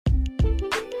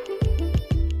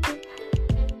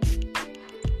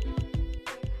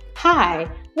Hi,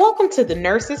 welcome to the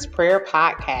Nurses Prayer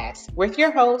Podcast with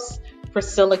your host,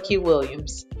 Priscilla Q.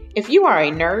 Williams. If you are a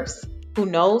nurse who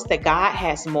knows that God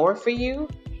has more for you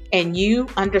and you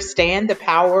understand the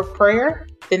power of prayer,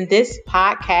 then this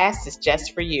podcast is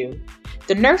just for you.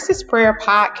 The Nurses Prayer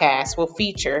Podcast will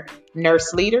feature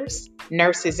nurse leaders,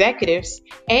 nurse executives,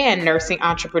 and nursing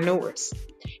entrepreneurs.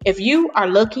 If you are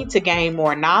looking to gain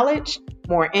more knowledge,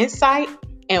 more insight,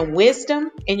 and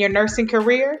wisdom in your nursing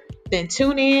career, then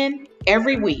tune in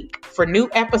every week for new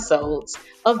episodes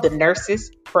of the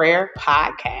Nurses Prayer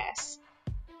Podcast.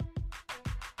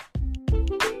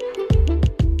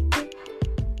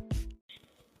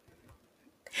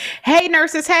 Hey,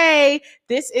 nurses. Hey,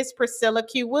 this is Priscilla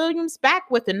Q. Williams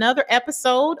back with another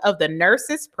episode of the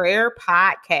Nurses Prayer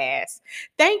Podcast.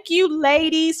 Thank you,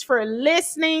 ladies, for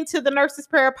listening to the Nurses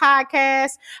Prayer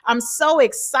Podcast. I'm so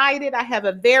excited. I have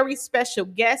a very special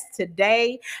guest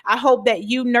today. I hope that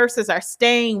you nurses are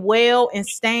staying well and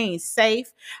staying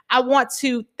safe. I want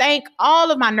to thank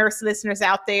all of my nurse listeners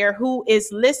out there who is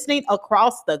listening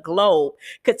across the globe.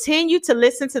 Continue to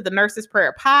listen to the Nurses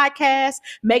Prayer Podcast.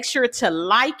 Make sure to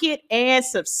like it and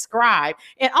subscribe.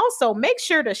 And also make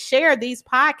sure to share these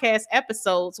podcast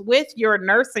episodes with your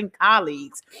nursing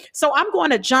colleagues. So I'm going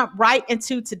to jump right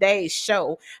into today's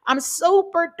show. I'm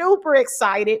super duper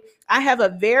excited. I have a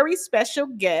very special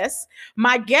guest.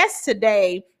 My guest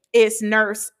today is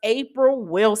Nurse April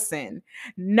Wilson.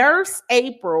 Nurse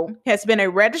April has been a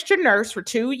registered nurse for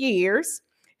 2 years.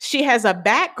 She has a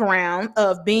background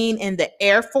of being in the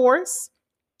Air Force.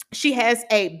 She has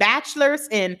a bachelor's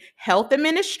in health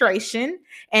administration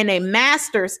and a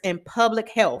master's in public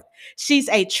health. She's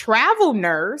a travel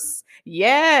nurse.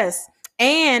 Yes.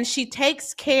 And she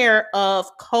takes care of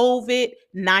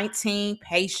COVID-19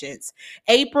 patients.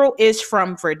 April is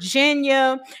from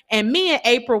Virginia, and me and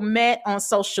April met on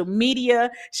social media.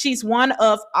 She's one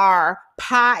of our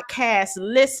podcast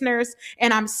listeners,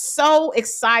 and I'm so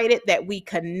excited that we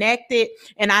connected,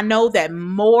 and I know that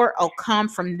more will come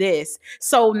from this.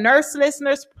 So, nurse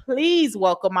listeners, please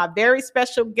welcome my very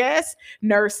special guest,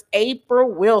 Nurse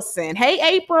April Wilson. Hey,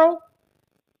 April.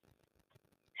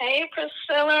 Hey,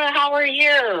 Priscilla, how are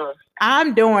you?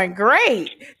 I'm doing great.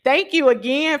 Thank you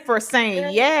again for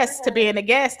saying yes to being a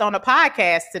guest on the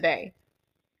podcast today.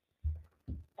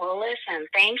 Well, listen,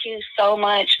 thank you so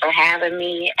much for having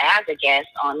me as a guest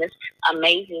on this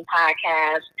amazing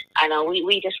podcast. I know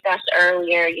we discussed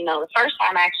earlier, the first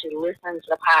time I actually listened to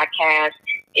the podcast,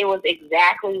 it was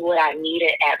exactly what I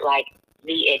needed at like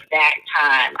the exact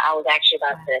time. I was actually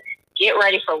about to get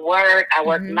ready for work. I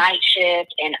worked night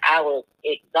shift and I was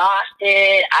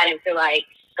exhausted. I didn't feel like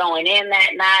going in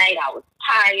that night. I was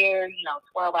tired,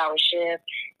 12-hour shift.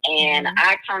 And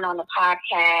I turned on the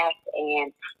podcast,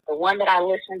 and the one that I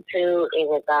listened to, it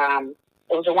was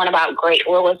the one about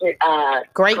greatness.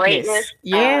 Greatness.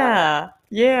 Yeah.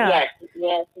 Yes.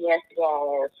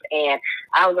 And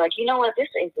I was like, you know what? This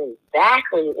is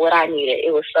exactly what I needed.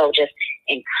 It was so just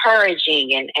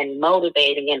encouraging and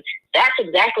motivating. And that's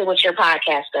exactly what your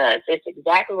podcast does. It's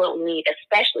exactly what we need,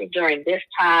 especially during this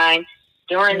time,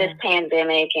 during this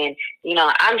pandemic. And,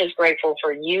 I'm just grateful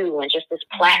for you and just this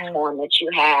platform that you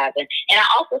have. And I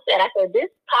also said, this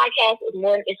podcast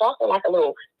it's also like a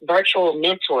little virtual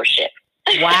mentorship.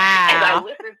 Wow. As I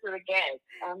listen to the guests,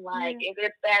 I'm like,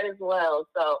 it's that as well.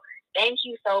 So thank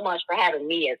you so much for having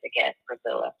me as a guest,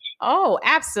 Priscilla. Oh,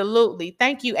 absolutely.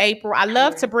 Thank you, April. I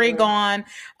love to bring on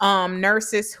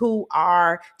nurses who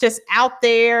are just out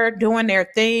there doing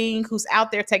their thing, who's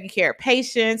out there taking care of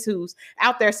patients, who's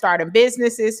out there starting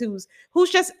businesses, who's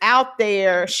just out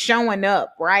there showing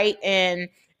up, right? And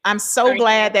I'm so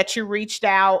glad that you reached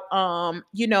out,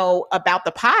 about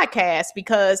the podcast,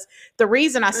 because the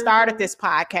reason I started this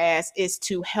podcast is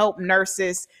to help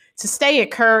nurses to stay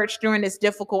encouraged during this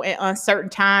difficult and uncertain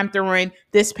time during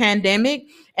this pandemic.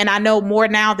 And I know more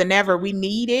now than ever, we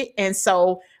need it. And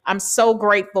so I'm so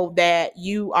grateful that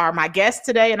you are my guest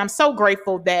today. And I'm so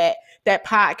grateful that that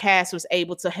podcast was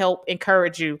able to help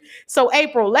encourage you. So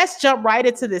April, let's jump right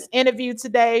into this interview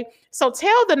today. So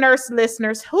tell the nurse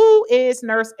listeners, who is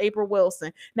Nurse April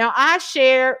Wilson? Now, I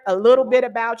shared a little bit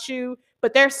about you,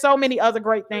 but there's so many other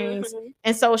great things.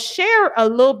 And so share a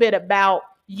little bit about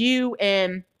you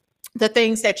and the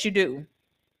things that you do.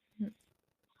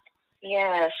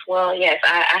 Yes. Well, yes,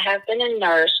 I have been a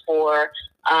nurse for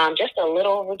just a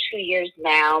little over 2 years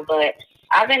now, but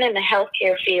I've been in the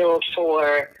healthcare field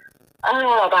for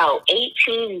about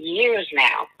 18 years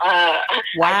now. Wow.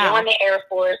 I joined the Air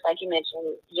Force, like you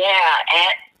mentioned. Yeah,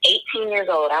 at 18 years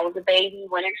old. I was a baby,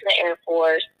 went into the Air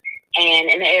Force, And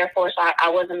in the Air Force, I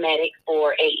was a medic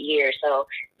for 8 years. So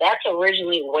that's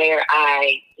originally where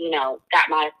I,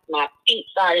 got my feet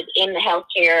started in the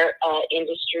healthcare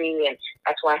industry. And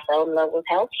that's why I fell in love with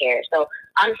healthcare. So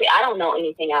honestly, I don't know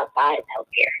anything outside of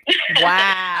healthcare.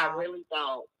 Wow. I really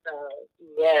don't. So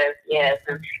yes.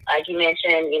 And like you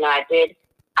mentioned,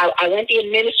 I went the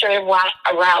administrative route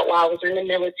while I was in the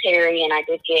military, and I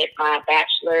did get my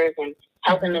bachelor's in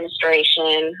health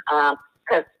administration.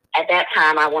 Because at that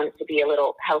time I wanted to be a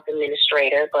little health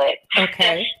administrator, but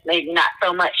okay. maybe not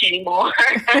so much anymore.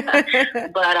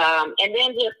 But and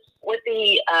then just with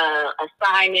the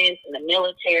assignments in the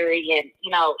military, and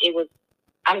it was.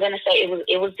 I'm going to say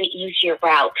it was the easier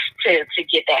route to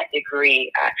get that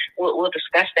degree. We'll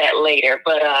discuss that later.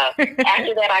 But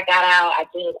after that, I got out.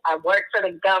 I worked for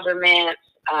the government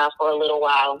for a little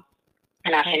while,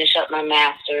 and I finished up my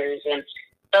master's. And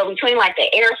so between like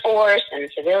the Air Force and the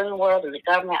civilian world and the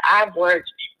government, I've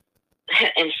worked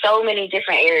in so many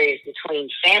different areas between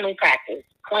family practice,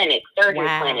 clinic, surgery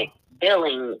clinic,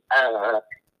 billing,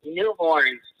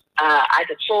 newborns. I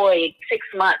deployed 6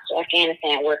 months to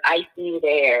Afghanistan, worked ICU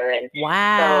there, and so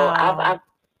I've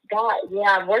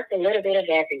worked a little bit of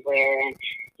everywhere, and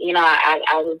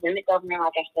I was in the government,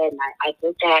 like I said, and I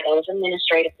did that as an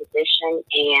administrative position,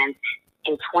 and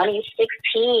in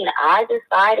 2016, I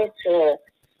decided to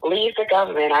leave the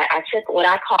government. I took what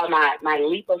I call my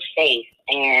leap of faith,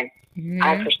 and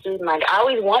I pursued I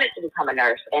always wanted to become a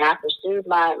nurse, and I pursued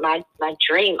my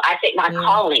dream. I think my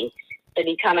calling to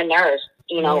become a nurse.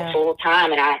 Full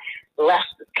time, and I left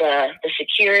the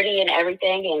security and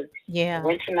everything, and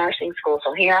went to nursing school.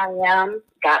 So here I am,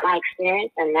 got my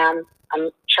experience, and now I'm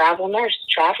a travel nurse,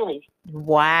 traveling.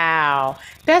 Wow,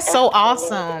 that's so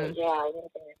awesome. A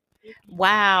little bit.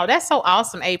 Wow, that's so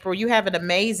awesome, April. You have an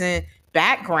amazing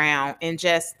background in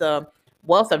just the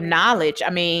wealth of knowledge. I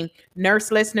mean,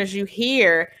 nurse listeners, you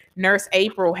hear Nurse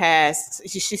April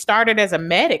she started as a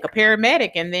medic, a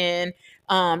paramedic, and then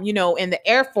in the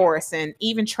Air Force, and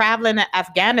even traveling to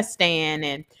Afghanistan,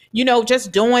 and,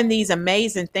 just doing these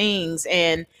amazing things.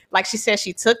 And like she said,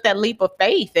 she took that leap of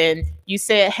faith, and you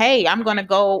said, hey, I'm going to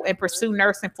go and pursue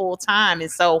nursing full time.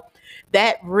 And so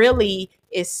that really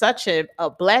is such a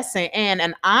blessing and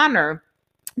an honor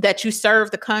that you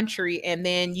serve the country, and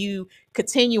then you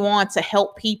continue on to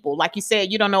help people. Like you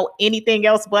said, you don't know anything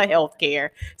else but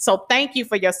healthcare. So thank you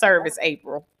for your service,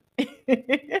 April.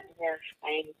 Yes,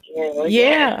 thank you.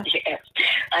 Yeah. Yes.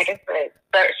 Like I said,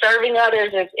 serving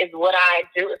others is what I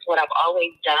do. It's what I've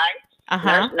always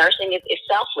done. Nursing is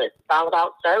selfless. It's all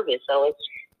about service. So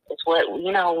it's what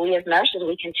we as nurses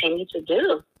we continue to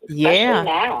do. Especially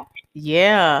now.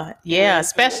 Yeah.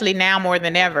 Especially now more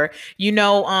than ever.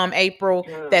 April,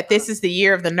 that this is the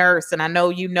year of the nurse, and I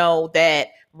know that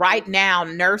right now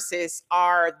nurses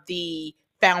are the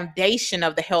foundation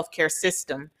of the healthcare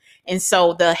system. And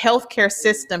so the healthcare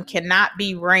system cannot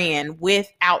be ran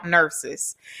without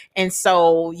nurses. And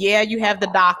so, you have the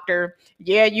doctor.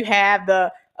 You have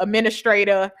the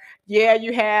administrator.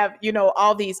 You have,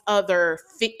 all these other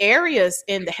areas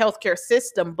in the healthcare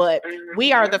system, but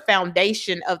we are the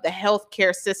foundation of the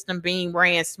healthcare system being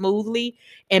ran smoothly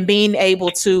and being able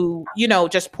to,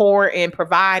 just pour and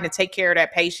provide and take care of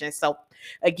that patient. So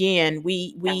again,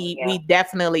 we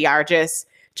definitely are just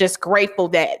grateful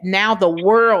that now the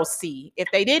world see. If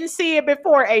they didn't see it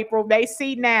before, April, they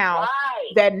see now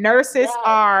that nurses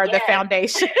are the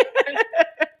foundation.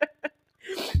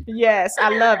 Yes,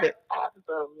 I love it.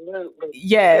 Absolutely.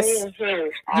 Yes.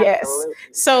 Mm-hmm. Yes. Absolutely.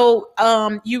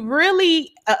 So you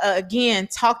really, again,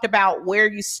 talked about where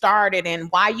you started and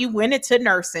why you went into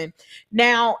nursing.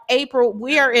 Now, April,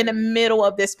 we are in the middle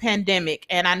of this pandemic,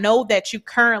 and I know that you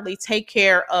currently take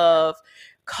care of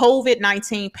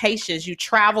COVID-19 patients. You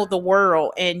travel the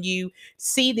world and you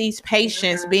see these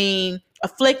patients being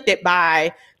afflicted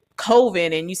by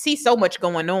COVID, and you see so much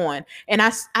going on. And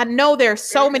I know there's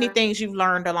so many things you've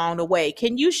learned along the way.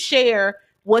 Can you share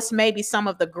what's maybe some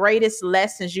of the greatest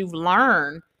lessons you've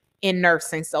learned in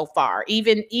nursing so far?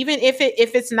 Even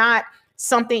if it's not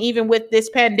something even with this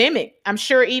pandemic, I'm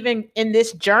sure even in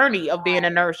this journey of being a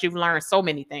nurse, you've learned so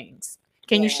many things.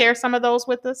 Can you share some of those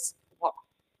with us?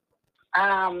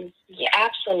 Yeah,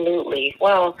 absolutely.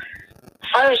 Well,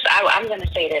 first, I'm going to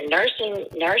say that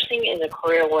nursing is a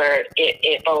career where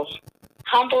it both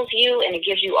humbles you and it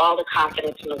gives you all the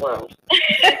confidence in the world.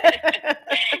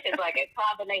 It's like a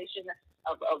combination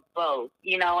of both,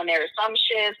 and there are some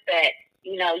shifts that,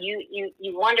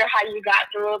 you wonder how you got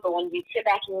through it, but when you sit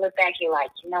back and look back, you're like,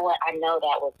 you know what? I know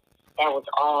that was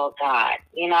all God,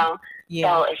 Yeah.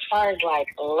 So as far as like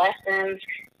lessons,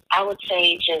 I would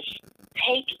say just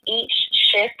take each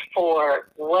shift for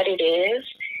what it is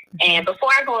And before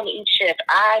I go into each shift,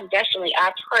 I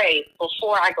pray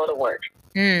before I go to work.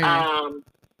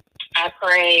 I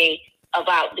pray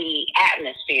about the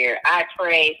atmosphere. I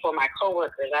pray for my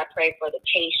coworkers. I pray for the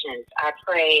patients. I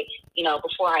pray,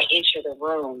 before I enter the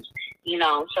rooms.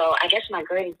 So I guess my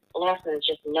greatest lesson is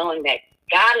just knowing that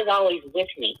God is always with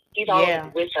me. He's always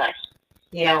with us.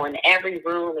 In every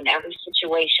room, in every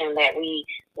situation that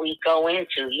we go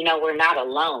into, we're not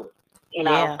alone.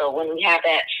 So when we have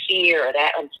that fear or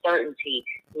that uncertainty,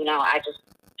 I just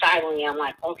silently, I'm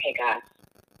like, okay, God,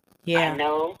 I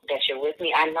know that you're with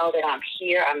me. I know that I'm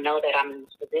here. I know that I'm in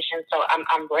this position. So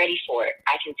I'm ready for it.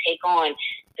 I can take on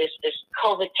this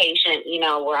COVID patient,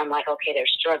 where I'm like, okay, they're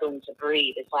struggling to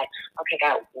breathe. It's like, okay,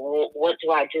 God, what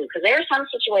do I do? Because there are some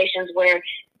situations where,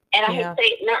 and I hate to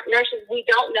say, nurses, we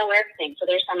don't know everything. So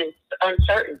there's some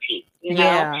uncertainty,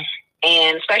 know?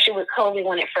 And especially with COVID,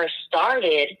 when it first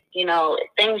started,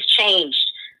 things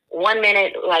changed. 1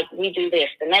 minute, like, we do this.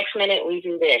 The next minute, we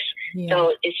do this.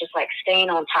 So it's just like staying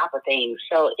on top of things.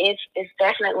 So it's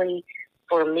definitely,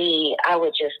 for me, I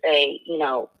would just say,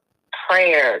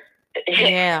 prayer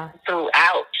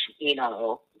throughout,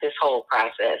 this whole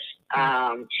process.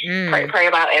 Pray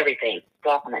about everything.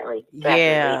 Definitely.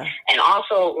 Yeah. And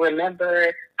also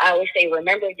I always say,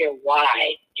 remember your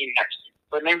why in nursing.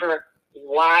 Remember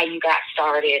why you got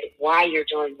started, why you're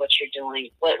doing what you're doing,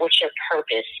 what's your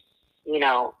purpose,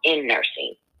 in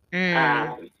nursing.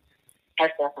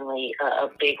 That's definitely a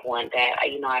big one that,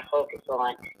 I focus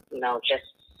on, just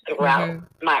throughout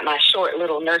my short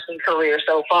little nursing career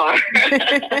so far.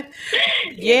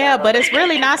 But it's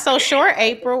really not so short,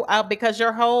 April, because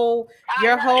your whole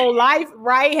life,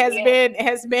 right, has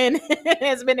been in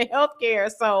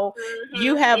healthcare. So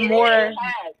you have more.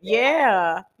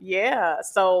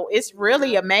 So it's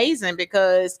really amazing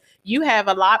because you have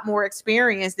a lot more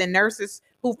experience than nurses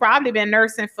who've probably been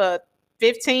nursing for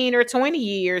 15 or 20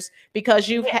 years because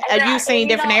you've seen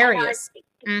different areas.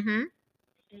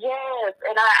 Yes,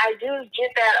 and I do get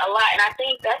that a lot, and I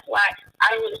think that's why I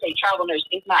don't want to say travel nurse.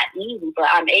 It's not easy, but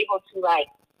I'm able to like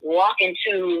walk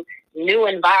into new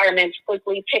environments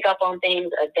quickly, pick up on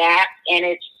things, adapt, and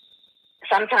it's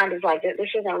sometimes it's like this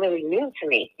isn't really new to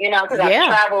me, because I've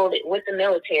traveled with the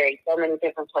military so many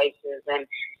different places, and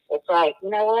it's like, you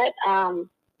know what,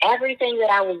 everything that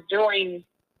I was doing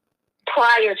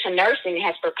prior to nursing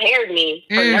has prepared me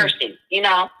for nursing,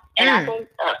 And I think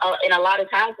in a lot of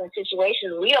times in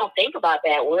situations, we don't think about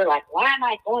that. We're like, why am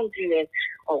I going through this?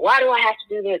 Or why do I have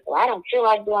to do this? Or I don't feel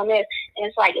like doing this. And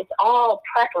it's like, it's all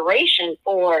preparation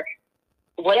for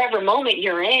whatever moment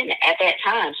you're in at that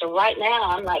time. So right now,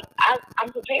 I'm like,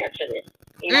 I'm prepared for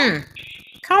this.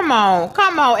 Come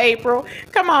on, April.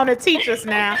 Come on and teach us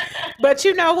now. But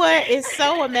you know what? It's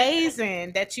so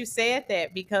amazing that you said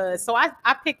that because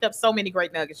I picked up so many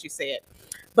great nuggets you said.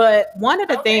 But one of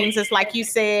the things is, like you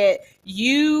said,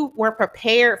 you were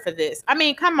prepared for this. I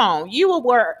mean, come on. You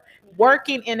were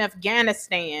working in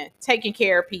Afghanistan, taking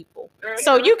care of people.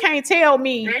 So you can't tell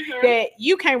me that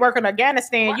you can't work in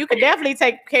Afghanistan. You could definitely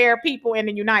take care of people in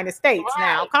the United States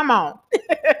now. Come on.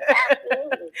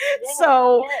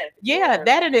 So,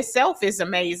 that in itself is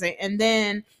amazing. And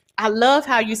then I love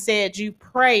how you said you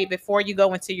pray before you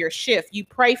go into your shift. You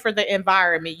pray for the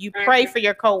environment. You pray for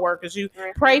your coworkers. You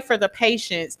pray for the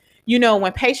patients.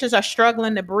 When patients are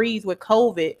struggling to breathe with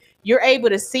COVID, you're able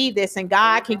to see this, and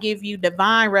God can give you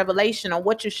divine revelation on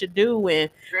what you should do and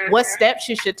what steps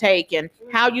you should take and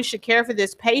how you should care for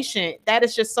this patient. That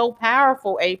is just so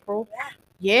powerful, April.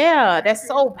 Yeah, that's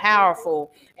so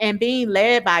powerful. And being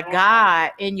led by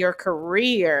God in your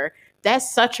career,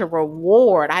 that's such a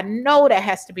reward. I know that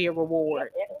has to be a reward.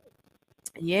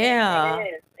 Yeah.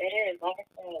 It is. Like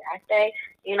I say,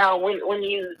 when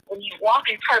you walk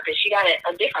in purpose, you got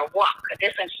a different walk, a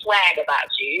different swag about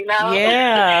you,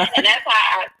 Yeah. And that's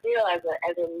how I feel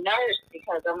as a nurse,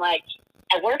 because I'm like,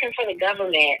 working for the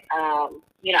government,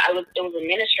 it was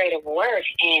administrative work,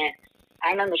 and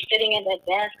I remember sitting at that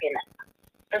desk, and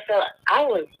so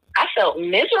I felt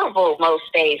miserable most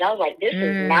days. I was like, this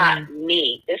is not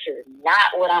me. This is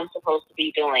not what I'm supposed to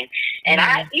be doing. And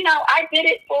I did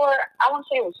it for, I want to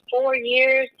say it was 4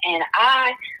 years. And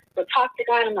I would talk to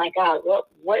God. I'm like, God,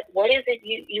 what is it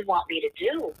you want me to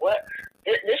do?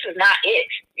 This is not it.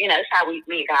 It's how me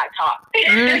and God talk.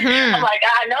 I'm like,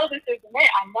 I know this isn't it.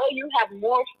 I know you have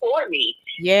more for me.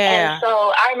 Yeah. And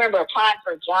so I remember applying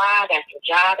for job after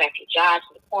job after job,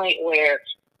 to the point where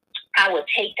I would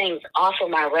take things off of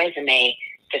my resume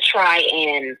to try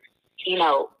and,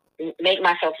 make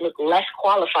myself look less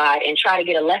qualified and try to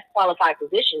get a less qualified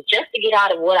position just to get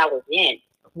out of what I was in.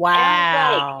 And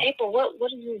I was like, Wow. April,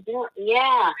 what are you doing?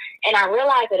 Yeah. And I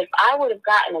realized that if I would have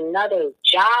gotten another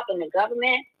job in the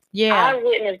government, I Yeah.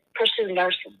 wouldn't have pursued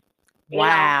nursing.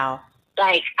 Wow.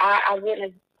 Like I wouldn't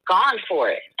have gone for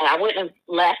it, and I wouldn't have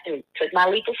left and took my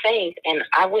leap of faith, and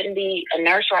I wouldn't be a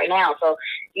nurse right now. So,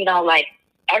 like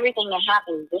everything that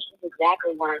happens, this is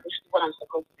what I'm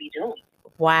supposed to be doing.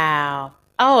 Wow.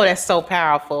 Oh, that's so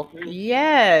powerful. Mm-hmm.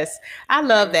 Yes. I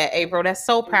love that, April. That's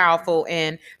so Mm-hmm. powerful.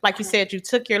 And like you said, you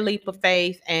took your leap of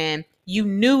faith and you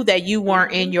knew that you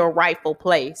weren't in your rightful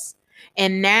place.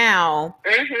 And now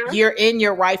you're in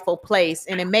your rightful place,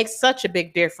 and it makes such a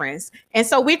big difference. And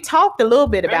so we talked a little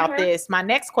bit about this. My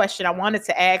next question I wanted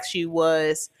to ask you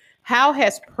was, how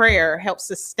has prayer helped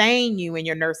sustain you in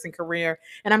your nursing career?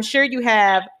 And I'm sure you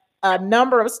have a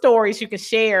number of stories you can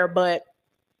share,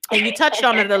 and you touched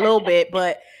on it a little bit,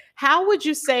 but how would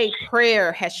you say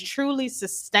prayer has truly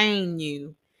sustained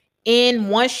you in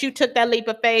once you took that leap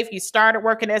of faith, you started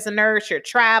working as a nurse, you're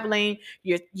traveling,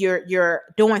 you're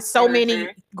doing so many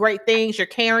great things, you're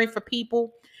caring for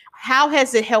people. How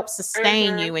has it helped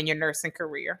sustain you in your nursing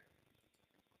career?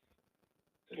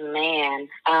 Man,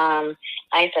 like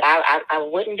I said, I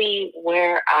wouldn't be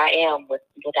where I am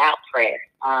without prayer.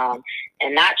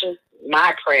 And not just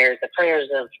my prayers, the prayers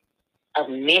of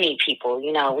many people.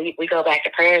 We go back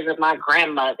to prayers of my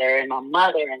grandmother and my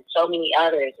mother and so many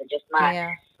others, and just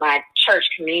my church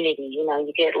community.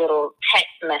 You get little text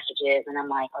messages, and I'm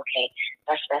like, okay,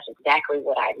 that's exactly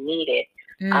what I needed.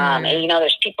 And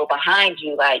there's people behind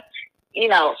you, like,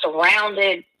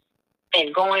 surrounded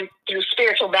and going through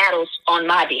spiritual battles on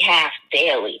my behalf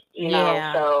daily.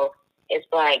 So it's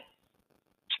like,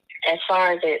 as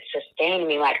far as it sustaining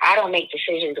me, like, I don't make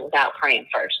decisions without praying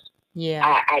first.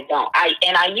 I don't.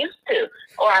 I used to,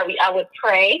 or I would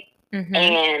pray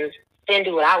and then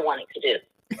do what I wanted to do.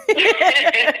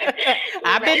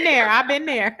 I've been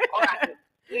there.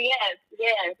 Yes.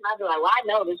 And I'd be like, well, I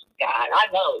know this is God. I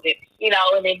know that,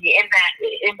 and then you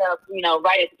end up,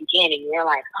 right at the beginning, you're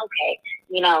like, okay,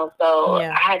 so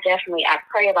I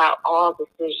pray about all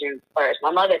decisions first.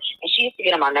 My mother, and she used to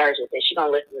get on my nerves with this. She's going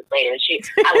to listen to this later.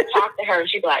 I would talk to her and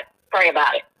she'd be like, pray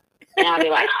about it. And I'd be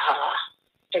like,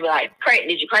 she'd be like, pray.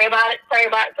 Did you pray about it? Pray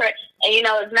about it. Pray. And,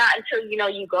 it's not until,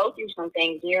 you go through some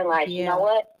things, you're like, you know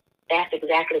what? That's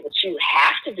exactly what you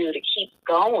have to do to keep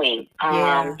going.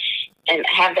 And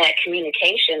have that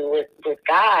communication with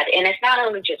God. And it's not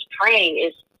only just praying,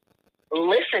 it's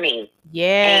listening.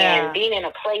 And being in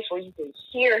a place where you can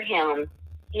hear him,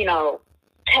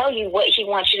 tell you what he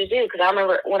wants you to do. Because I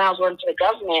remember when I was working for the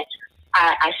government,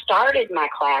 I started my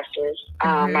classes,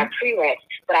 my prereqs,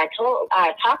 but I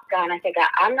talked to God and I said, God,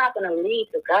 I'm not going to leave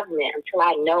the government until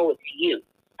I know it's you.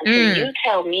 Until you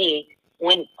tell me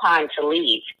when it's time to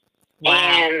leave. Wow.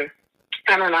 And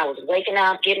I remember I was waking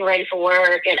up, getting ready for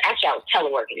work, and actually I was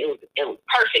teleworking. It was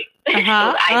perfect. It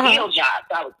was an ideal job.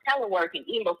 So I was teleworking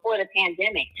even before the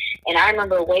pandemic. And I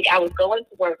remember I was going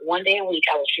to work one day a week.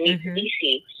 I was commuting to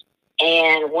DC.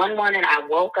 And one morning I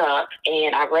woke up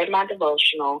and I read my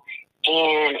devotional,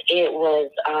 and it was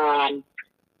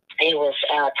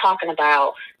talking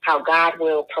about how God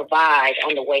will provide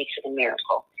on the way to the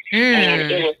miracle.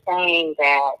 And it was saying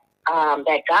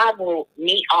that God will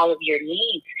meet all of your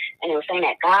needs. And it was saying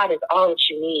that God is all that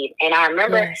you need. And I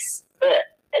remember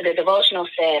the devotional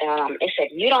said, it said,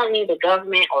 you don't need the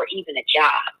government or even a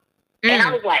job. And I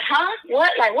was like, huh?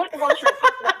 What? Like, what devotional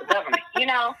talks about the government?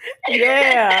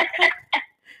 Yeah.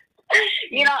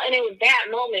 And it was that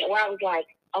moment where I was like,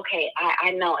 okay,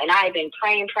 I know. And I had been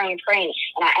praying. And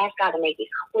I asked God to make it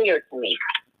clear to me.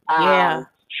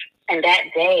 And that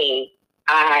day,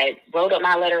 I wrote up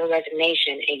my letter of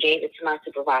resignation and gave it to my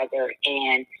supervisor,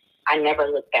 and I never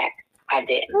looked back. I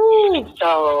didn't. Ooh.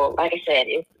 So, like I said,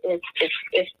 it's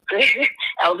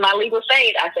that was my leap of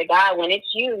faith. I said, God, when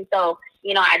it's you. So,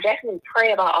 I definitely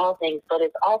pray about all things, but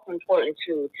it's also important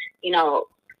to,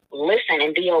 listen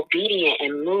and be obedient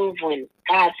and move when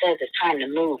God says it's time to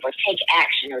move, or take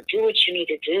action, or do what you need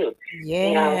to do.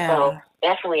 So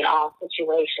definitely in all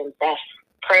situations, that's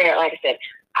prayer. Like I said,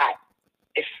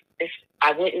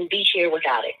 I wouldn't be here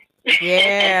without it.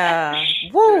 Yeah.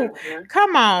 Woo.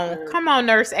 Come on,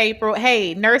 Nurse April.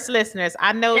 Hey, nurse listeners,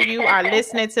 I know you are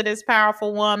listening to this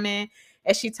powerful woman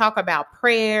as she talk about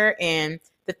prayer and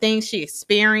the things she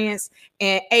experienced.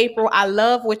 And April, I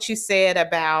love what you said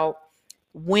about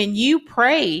when you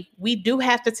pray, we do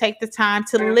have to take the time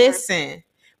to listen.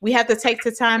 We have to take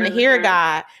the time to hear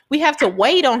God. We have to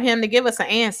wait on him to give us an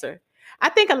answer. I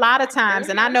think a lot of times,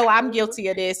 and I know I'm guilty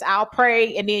of this, I'll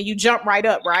pray and then you jump right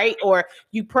up, right? Or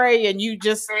you pray and you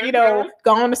just, go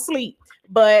on to sleep.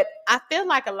 But I feel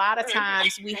like a lot of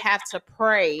times we have to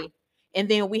pray and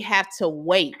then we have to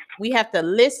wait. We have to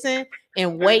listen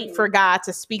and wait for God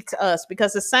to speak to us,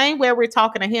 because the same way we're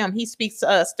talking to him, he speaks to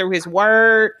us through his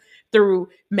word, through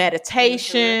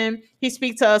meditation. He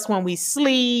speaks to us when we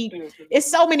sleep. It's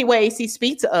so many ways he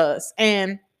speaks to us.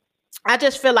 And I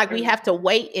just feel like we have to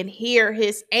wait and hear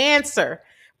his answer.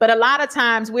 But a lot of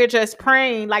times we're just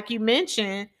praying, like you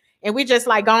mentioned, and we just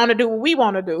like going to do what we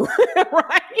want to do,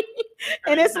 right?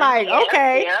 And it's like,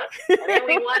 okay. And then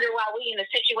we wonder why we in the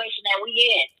situation that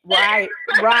we in.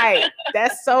 Right.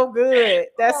 That's so good.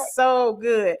 That's so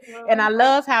good. And I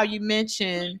love how you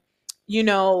mentioned,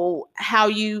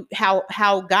 how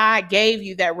God gave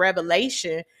you that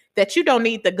revelation that you don't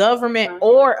need the government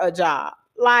or a job.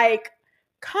 Like,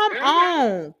 come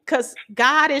on, because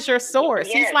God is your source.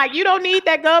 Yes. He's like, you don't need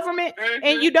that government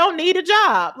and you don't need a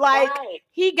job. Like,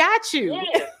 he got you.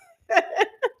 Yes.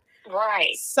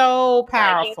 Right. So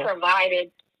powerful. He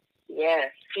provided.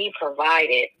 And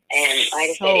like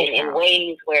I said, in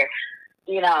ways where,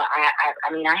 I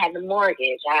had the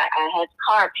mortgage, I had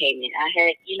car payment, I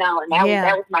had, and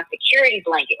that was my security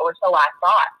blanket, or so I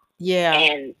thought. Yeah.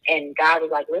 And God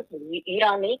was like, listen, you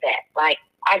don't need that. Like,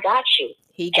 I got you.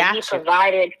 He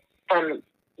provided from,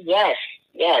 yes.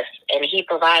 And he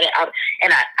provided,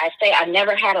 and I say I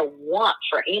never had a want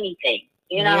for anything,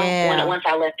 once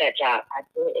I left that job, I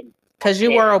didn't. Because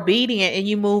you were obedient and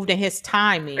you moved in his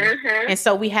timing. And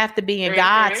so we have to be in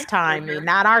God's timing,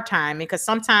 not our timing. Because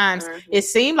sometimes it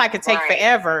seems like it takes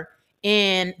forever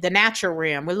in the natural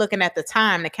realm. We're looking at the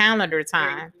time, the calendar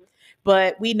time.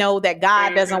 But we know that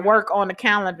God doesn't work on the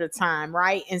calendar time,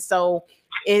 right? And so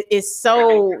it's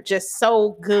just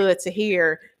so good to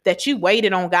hear that you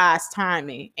waited on God's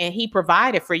timing and he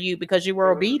provided for you because you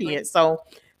were obedient. So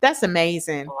that's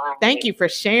amazing. Thank you for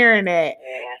sharing that.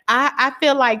 I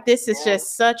feel like this is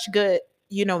just such good,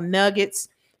 nuggets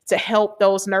to help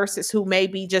those nurses who may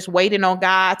be just waiting on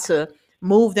God to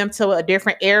move them to a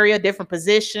different area, different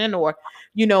position, or,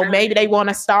 maybe they want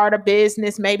to start a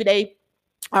business. Maybe they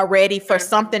are ready for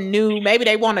something new. Maybe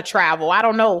they want to travel. I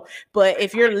don't know. But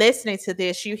if you're listening to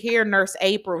this, you hear Nurse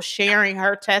April sharing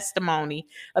her testimony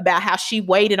about how she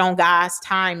waited on God's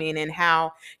timing and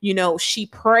how, she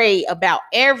prayed about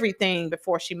everything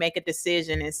before she make a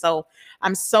decision. And so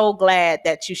I'm so glad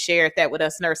that you shared that with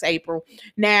us, Nurse April.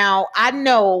 Now, I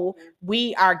know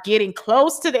we are getting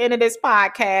close to the end of this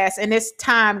podcast, and this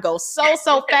time goes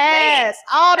so fast.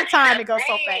 All the time it goes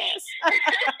so fast.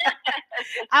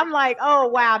 I'm like, oh,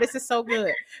 wow, this is so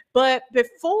good. But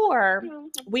before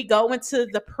we go into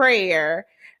the prayer,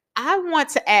 I want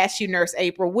to ask you, Nurse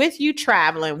April, with you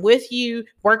traveling, with you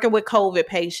working with COVID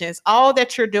patients, all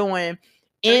that you're doing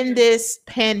in this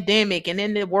pandemic and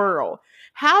in the world,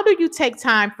 how do you take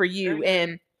time for you?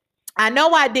 And I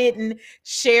know I didn't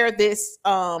share this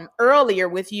earlier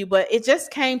with you, but it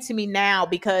just came to me now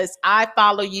because I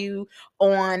follow you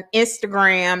on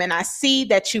Instagram and I see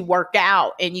that you work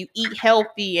out and you eat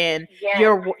healthy and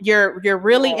you're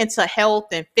really into health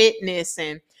and fitness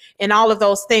and all of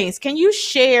those things. Can you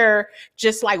share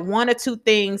just like one or two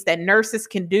things that nurses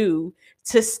can do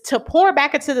to pour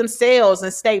back into themselves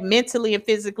and stay mentally and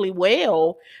physically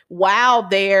well while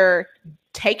they're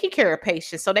taking care of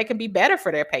patients so they can be better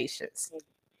for their patients?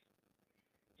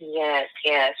 Yes.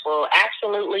 Well,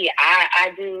 absolutely.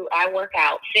 I work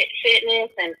out. Fitness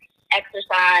and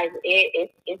exercise,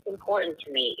 it's important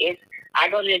to me. I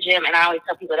go to the gym and I always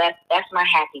tell people that's my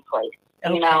happy place.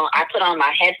 Okay. I put on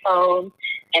my headphones,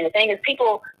 and the thing is,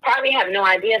 people probably have no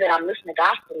idea that I'm listening to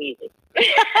gospel music.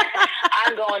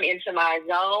 I'm going into my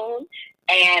zone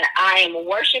and I am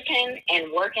worshiping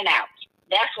and working out.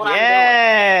 That's what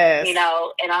I'm doing,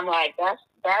 and I'm like, that's,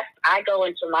 I go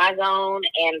into my zone,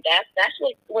 and that's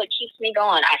what keeps me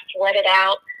going. I sweat it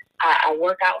out. I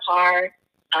work out hard.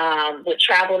 With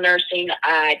travel nursing,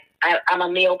 I'm a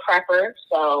meal prepper.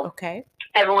 So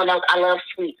everyone knows I love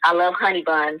sweets. I love honey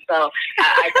buns. So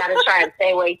I got to try and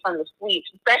stay away from the sweets,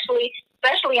 especially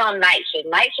on night shift.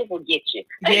 Night shift will get you.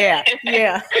 Yeah.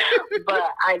 But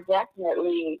I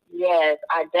definitely,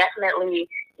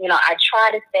 I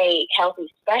try to stay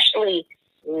healthy, especially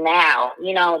now,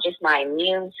 just my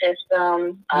immune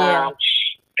system,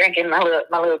 drinking my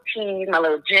little teas, my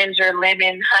little ginger,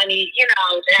 lemon, honey,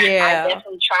 I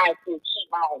definitely try to keep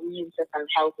my immune system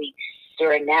healthy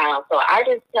during now. So I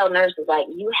just tell nurses, like,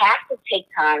 you have to take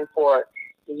time for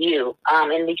you.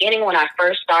 In the beginning, when I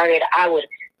first started, I would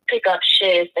pick up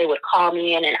shifts. They would call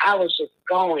me in, and I was just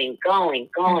going.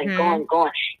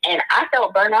 And I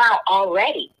felt burnout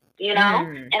already, and I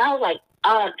was like,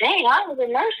 dang, I was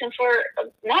in nursing for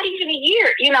not even a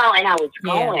year, and I was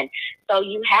going. So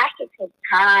you have to take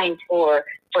time for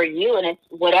for you, and it's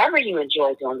whatever you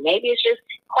enjoy doing. Maybe it's just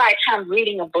quiet time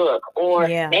reading a book, or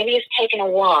maybe it's taking a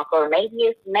walk, or maybe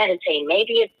it's meditating,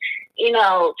 maybe it's,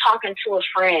 talking to a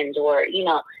friend, or,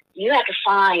 you have to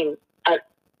find a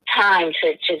time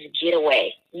to just get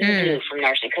away. You do from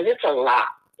nursing, because it's a lot.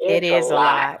 It is a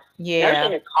lot. Yeah.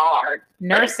 Nursing is hard.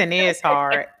 Nursing is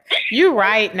hard. You're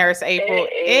right, Nurse April.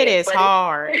 It is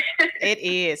hard. It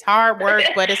is hard work,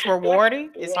 but it's rewarding.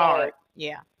 It's hard.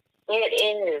 Yeah. It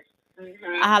is.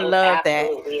 Mm-hmm. I love that.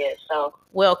 Is. So,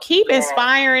 well, keep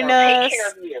inspiring us. Take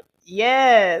care of you.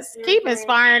 Yes. Keep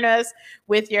inspiring us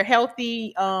with your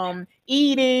healthy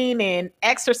eating and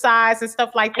exercise and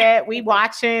stuff like that. We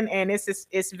watching, and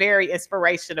it's very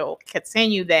inspirational.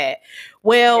 Continue that.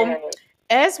 Well,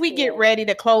 as we get ready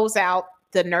to close out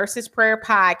the Nurses Prayer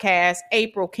Podcast,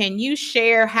 April, can you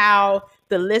share how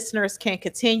the listeners can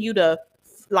continue to,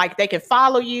 like, they can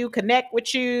follow you, connect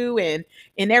with you, and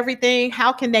everything?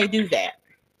 How can they do that?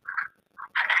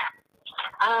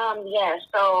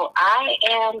 So I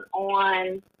am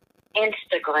on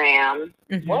Instagram.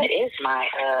 Mm-hmm. What is my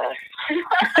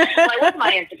what's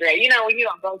my Instagram? When you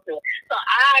don't go to it. So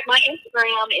my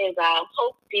Instagram is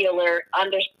Hope Dealer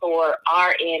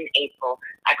 _RN April.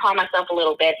 I call myself a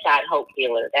little bedside hope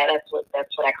dealer. That's what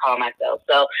I call myself.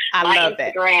 So my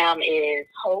Instagram is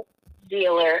Hope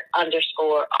Dealer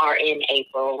 _RN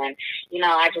April. And,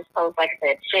 I just post, like I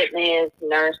said, fitness,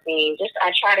 nursing.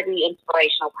 I try to be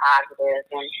inspirational, positive,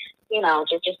 and,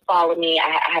 just follow me.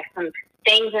 I have some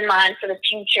things in mind for the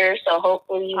future. So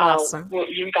hopefully, awesome.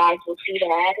 You guys will see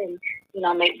that, and,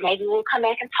 maybe we'll come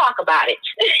back and talk about it.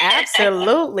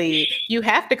 Absolutely. You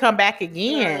have to come back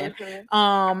again.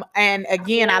 Mm-hmm. And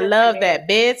again, I love that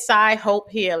bedside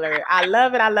hope healer. I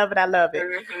love it. I love it. I love it.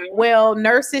 Mm-hmm. Well,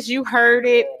 nurses, you heard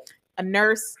it. A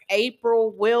Nurse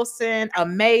April Wilson.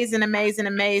 Amazing, amazing,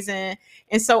 amazing.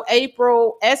 And so,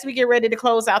 April, as we get ready to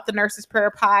close out the Nurses Prayer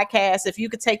Podcast, if you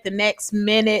could take the next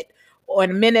minute or a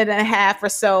minute and a half or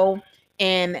so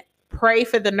and pray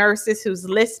for the nurses who's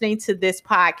listening to this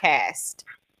podcast.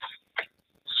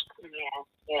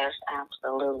 Yes,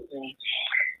 absolutely.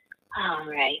 All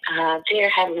right. Dear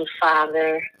Heavenly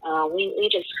Father, we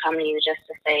just come to you just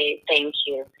to say thank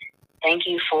you. Thank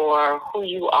you for who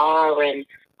you are and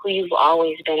who you've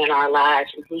always been in our lives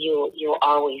and who you'll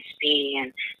always be.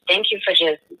 And thank you for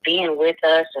just being with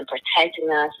us and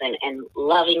protecting us and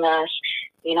loving us.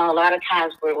 A lot of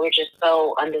times we're just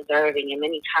so undeserving, and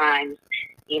many times,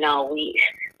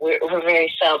 we're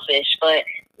very selfish, but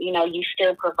you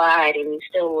still provide, and you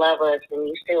still love us, and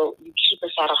you keep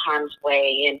us out of harm's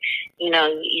way. And,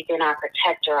 you've been our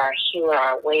protector, our healer,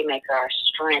 our waymaker, our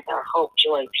strength, our hope,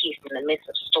 joy, peace in the midst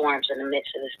of storms, in the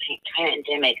midst of this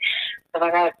pandemic. So,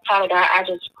 Father God, I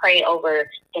just pray over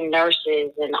the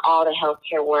nurses and all the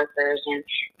healthcare workers, and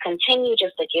continue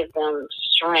just to give them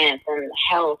strength and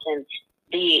health and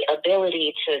the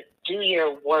ability to do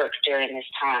your work during this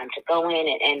time, to go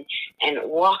in and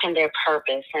walk in their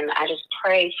purpose. And I just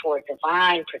pray for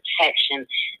divine protection,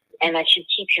 and that you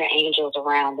keep your angels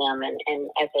around them and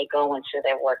as they go into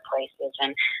their workplaces.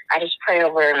 And I just pray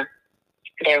over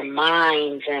their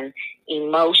minds and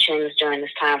emotions during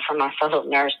this time for my fellow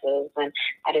nurses. And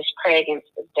I just pray against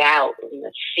the doubt and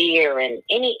the fear and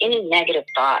any negative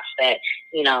thoughts that,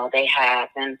 they have.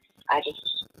 And I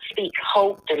just speak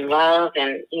hope and love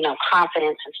and,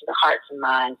 confidence into the hearts and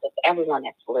minds of everyone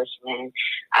that's listening.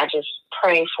 I just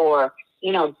pray for,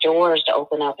 doors to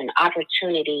open up and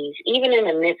opportunities, even in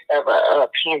the midst of a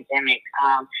pandemic.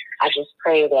 I just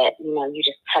pray that, you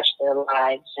just touch their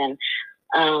lives. And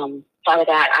Father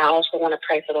God, I also want to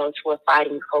pray for those who are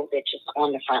fighting COVID just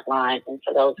on the front lines, and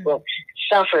for those who have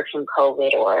suffered from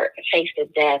COVID or faced a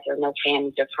death or no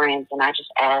families or friends. And I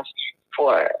just ask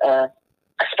for a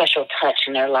special touch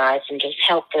in their lives and just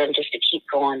help them just to keep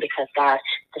going, because God,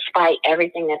 despite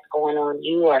everything that's going on,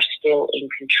 you are still in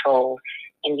control,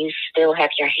 and you still have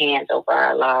your hands over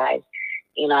our lives.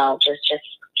 Just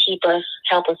keep us,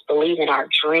 help us believe in our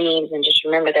dreams, and just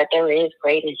remember that there is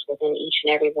greatness within each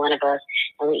and every one of us,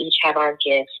 and we each have our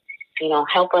gifts.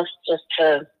 Help us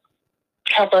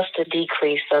to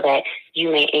decrease so that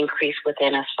you may increase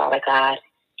within us, Father God.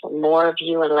 More of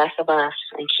you and less of us,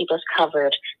 and keep us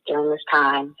covered during this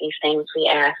time. These things we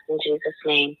ask in Jesus'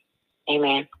 name.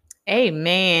 Amen.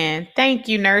 Amen. Thank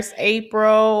you, Nurse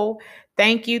April.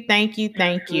 Thank you.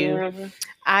 Mhm.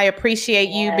 I appreciate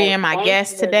you Yes, being my thank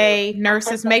guest you. today.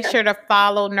 Nurses, make sure to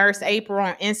follow Nurse April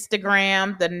on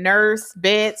Instagram, the Nurse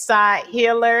Bedside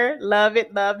Healer. Love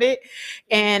it, love it.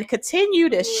 And continue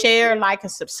to share, like,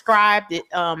 and subscribe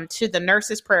to the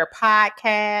Nurses Prayer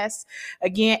Podcast.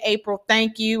 Again, April,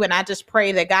 thank you. And I just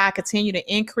pray that God continue to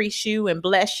increase you and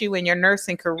bless you in your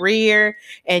nursing career.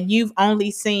 And you've only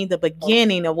seen the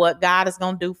beginning of what God is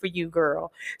going to do for you,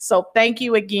 girl. So thank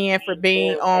you again for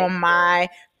being on my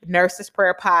Nurses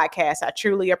Prayer Podcast. I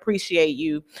truly appreciate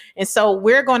you. And so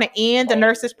we're going to end the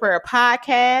Nurses Prayer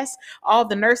Podcast. All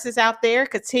the nurses out there,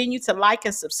 continue to like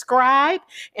and subscribe,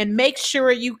 and make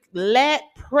sure you let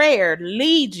prayer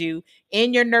lead you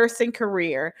in your nursing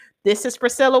career. This is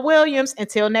Priscilla Williams.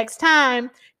 Until next time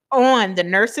on the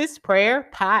Nurses Prayer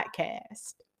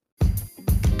Podcast.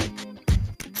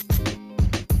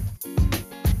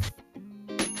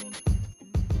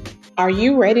 Are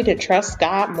you ready to trust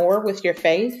God more with your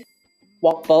faith?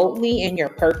 Walk boldly in your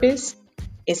purpose?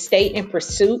 And stay in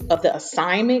pursuit of the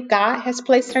assignment God has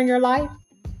placed on your life?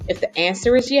 If the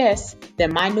answer is yes,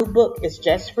 then my new book is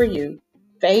just for you.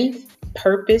 Faith,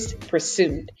 Purpose,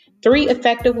 Pursuit. 3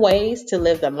 effective ways to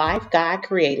live the life God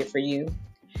created for you.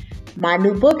 My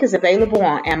new book is available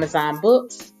on Amazon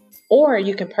Books, or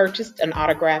you can purchase an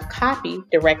autographed copy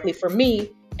directly from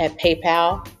me at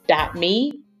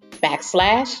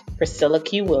paypal.me/Priscilla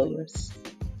Q. Williams.